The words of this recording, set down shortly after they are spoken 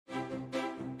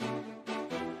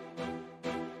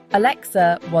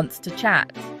Alexa wants to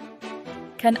chat.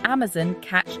 Can Amazon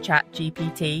catch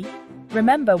ChatGPT?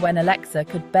 Remember when Alexa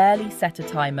could barely set a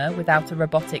timer without a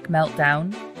robotic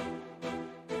meltdown?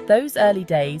 Those early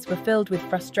days were filled with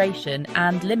frustration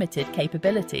and limited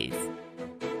capabilities.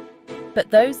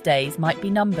 But those days might be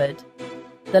numbered.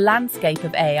 The landscape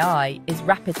of AI is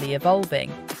rapidly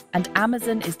evolving, and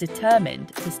Amazon is determined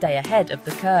to stay ahead of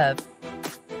the curve.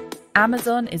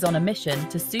 Amazon is on a mission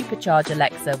to supercharge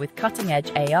Alexa with cutting-edge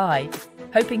AI,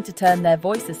 hoping to turn their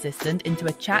voice assistant into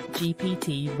a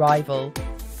ChatGPT rival.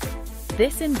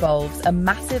 This involves a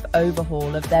massive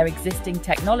overhaul of their existing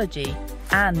technology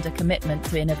and a commitment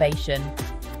to innovation.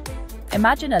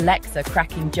 Imagine Alexa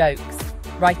cracking jokes,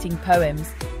 writing poems,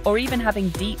 or even having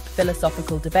deep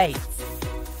philosophical debates.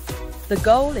 The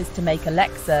goal is to make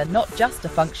Alexa not just a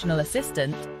functional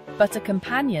assistant, but a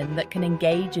companion that can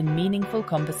engage in meaningful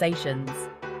conversations.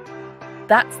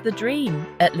 That's the dream,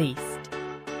 at least.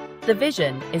 The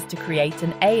vision is to create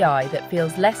an AI that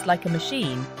feels less like a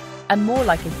machine and more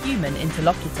like a human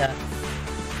interlocutor.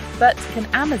 But can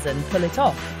Amazon pull it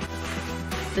off?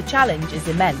 The challenge is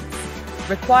immense,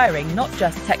 requiring not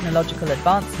just technological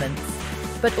advancements,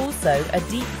 but also a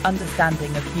deep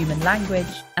understanding of human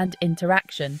language and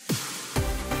interaction.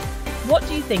 What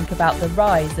do you think about the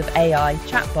rise of AI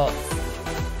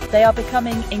chatbots? They are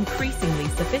becoming increasingly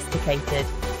sophisticated,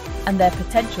 and their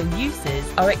potential uses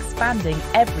are expanding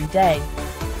every day.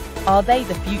 Are they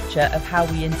the future of how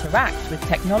we interact with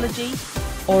technology,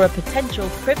 or a potential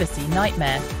privacy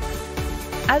nightmare?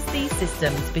 As these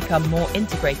systems become more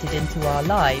integrated into our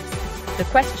lives, the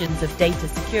questions of data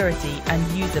security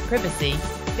and user privacy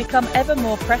become ever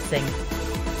more pressing.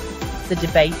 The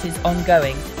debate is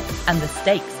ongoing, and the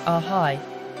stakes are high.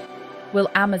 Will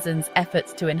Amazon's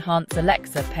efforts to enhance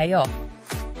Alexa pay off,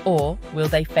 or will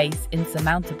they face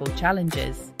insurmountable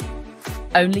challenges?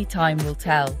 Only time will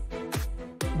tell.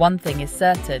 One thing is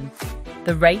certain,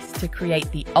 the race to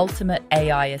create the ultimate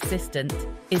AI assistant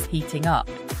is heating up,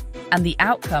 and the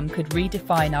outcome could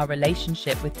redefine our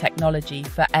relationship with technology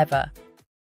forever.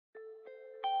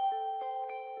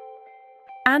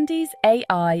 Andy's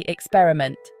AI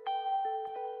experiment.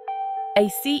 A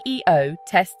CEO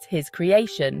tests his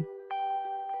creation.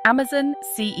 Amazon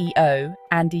CEO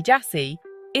Andy Jassy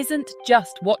isn't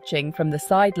just watching from the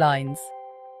sidelines.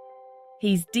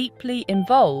 He's deeply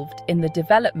involved in the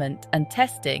development and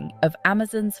testing of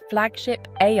Amazon's flagship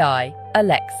AI,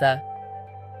 Alexa.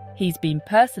 He's been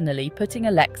personally putting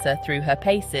Alexa through her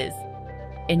paces,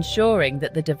 ensuring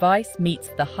that the device meets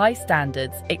the high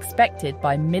standards expected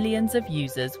by millions of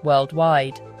users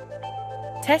worldwide.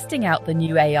 Testing out the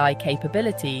new AI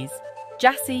capabilities,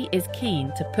 Jassy is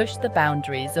keen to push the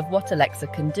boundaries of what Alexa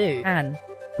can do.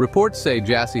 Reports say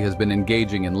Jassy has been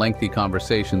engaging in lengthy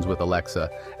conversations with Alexa,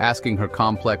 asking her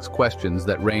complex questions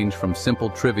that range from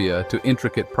simple trivia to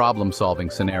intricate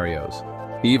problem-solving scenarios.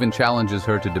 He even challenges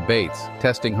her to debates,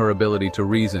 testing her ability to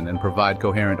reason and provide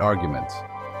coherent arguments.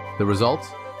 The results?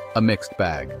 A mixed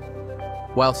bag.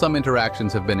 While some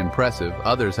interactions have been impressive,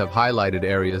 others have highlighted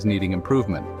areas needing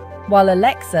improvement. While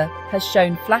Alexa has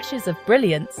shown flashes of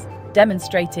brilliance,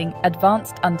 demonstrating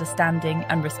advanced understanding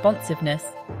and responsiveness,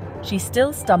 she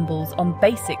still stumbles on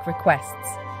basic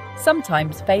requests,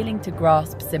 sometimes failing to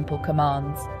grasp simple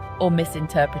commands or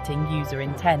misinterpreting user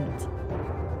intent.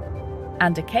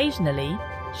 And occasionally,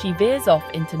 she veers off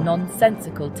into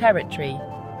nonsensical territory,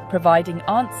 providing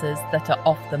answers that are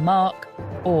off the mark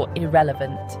or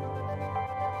irrelevant.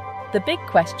 The big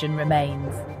question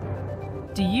remains: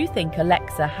 do you think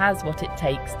Alexa has what it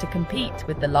takes to compete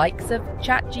with the likes of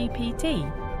ChatGPT?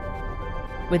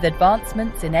 With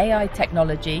advancements in AI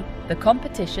technology, the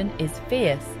competition is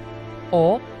fierce.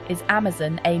 Or is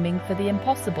Amazon aiming for the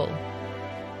impossible?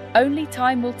 Only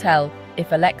time will tell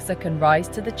if Alexa can rise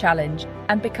to the challenge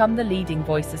and become the leading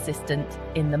voice assistant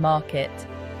in the market.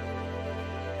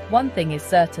 One thing is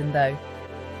certain though,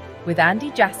 with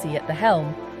Andy Jassy at the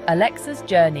helm, Alexa's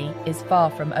journey is far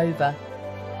from over.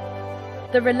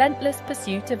 The relentless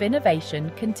pursuit of innovation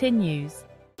continues.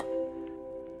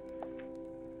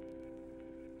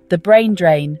 The brain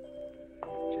drain.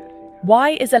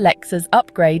 Why is Alexa's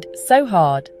upgrade so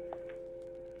hard?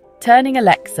 Turning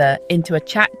Alexa into a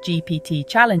ChatGPT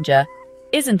challenger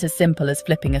isn't as simple as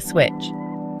flipping a switch.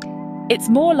 It's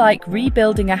more like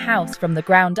rebuilding a house from the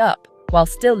ground up while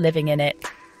still living in it.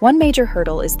 One major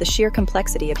hurdle is the sheer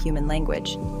complexity of human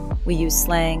language. We use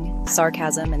slang,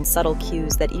 sarcasm, and subtle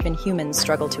cues that even humans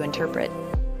struggle to interpret.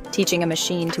 Teaching a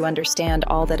machine to understand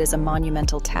all that is a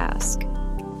monumental task.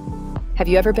 Have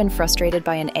you ever been frustrated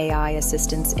by an AI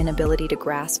assistant's inability to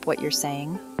grasp what you're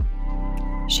saying?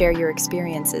 Share your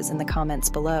experiences in the comments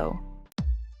below.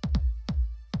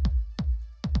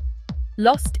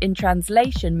 lost in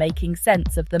translation making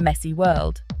sense of the messy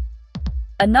world.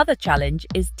 Another challenge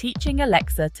is teaching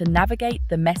Alexa to navigate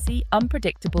the messy,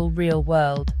 unpredictable real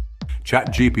world.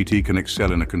 ChatGPT can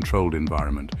excel in a controlled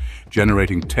environment,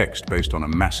 generating text based on a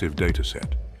massive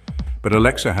dataset. But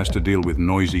Alexa has to deal with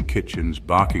noisy kitchens,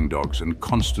 barking dogs, and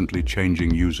constantly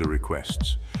changing user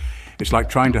requests. It's like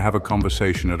trying to have a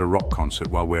conversation at a rock concert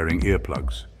while wearing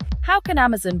earplugs. How can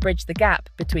Amazon bridge the gap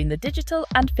between the digital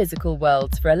and physical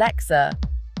worlds for Alexa?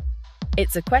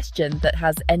 It's a question that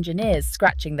has engineers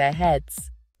scratching their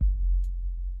heads.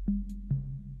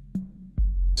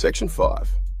 Section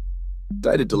 5.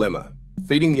 Data dilemma.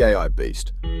 Feeding the AI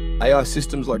beast. AI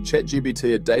systems like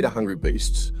ChatGPT are data-hungry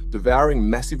beasts, devouring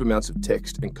massive amounts of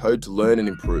text and code to learn and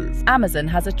improve. Amazon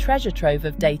has a treasure trove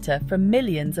of data from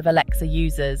millions of Alexa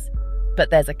users, but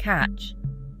there's a catch.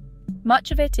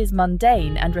 Much of it is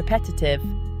mundane and repetitive.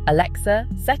 Alexa,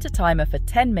 set a timer for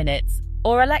 10 minutes,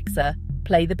 or Alexa,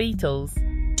 play the Beatles.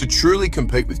 To truly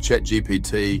compete with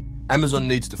ChatGPT, Amazon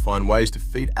needs to find ways to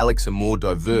feed Alexa more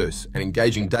diverse and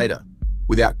engaging data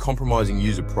without compromising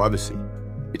user privacy.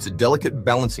 It's a delicate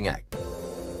balancing act.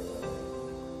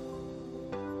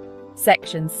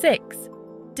 Section 6.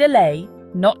 Delay,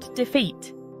 not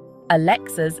defeat.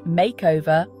 Alexa's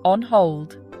makeover on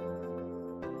hold.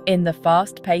 In the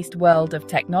fast-paced world of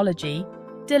technology,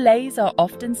 delays are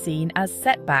often seen as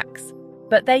setbacks,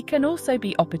 but they can also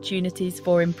be opportunities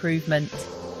for improvement.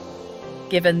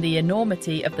 Given the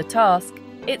enormity of the task,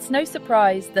 it's no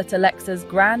surprise that Alexa's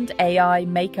grand AI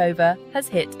makeover has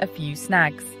hit a few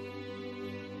snags.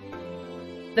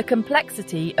 The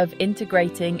complexity of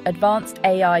integrating advanced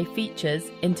AI features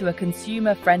into a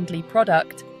consumer-friendly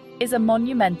product is a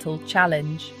monumental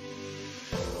challenge.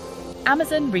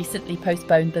 Amazon recently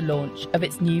postponed the launch of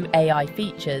its new AI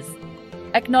features,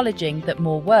 acknowledging that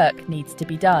more work needs to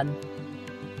be done.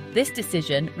 This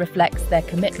decision reflects their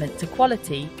commitment to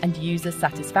quality and user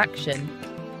satisfaction.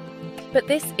 But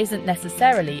this isn't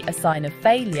necessarily a sign of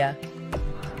failure.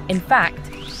 In fact,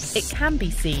 it can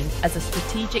be seen as a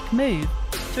strategic move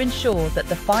to ensure that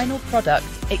the final product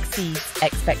exceeds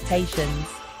expectations.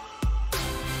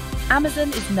 Amazon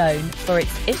is known for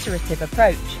its iterative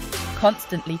approach,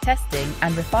 constantly testing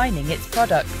and refining its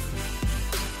products.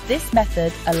 This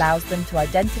method allows them to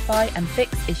identify and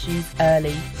fix issues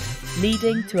early,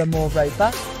 leading to a more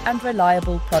robust and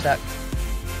reliable product.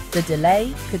 The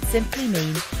delay could simply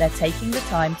mean they're taking the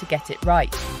time to get it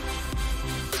right.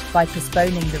 By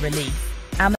postponing the release,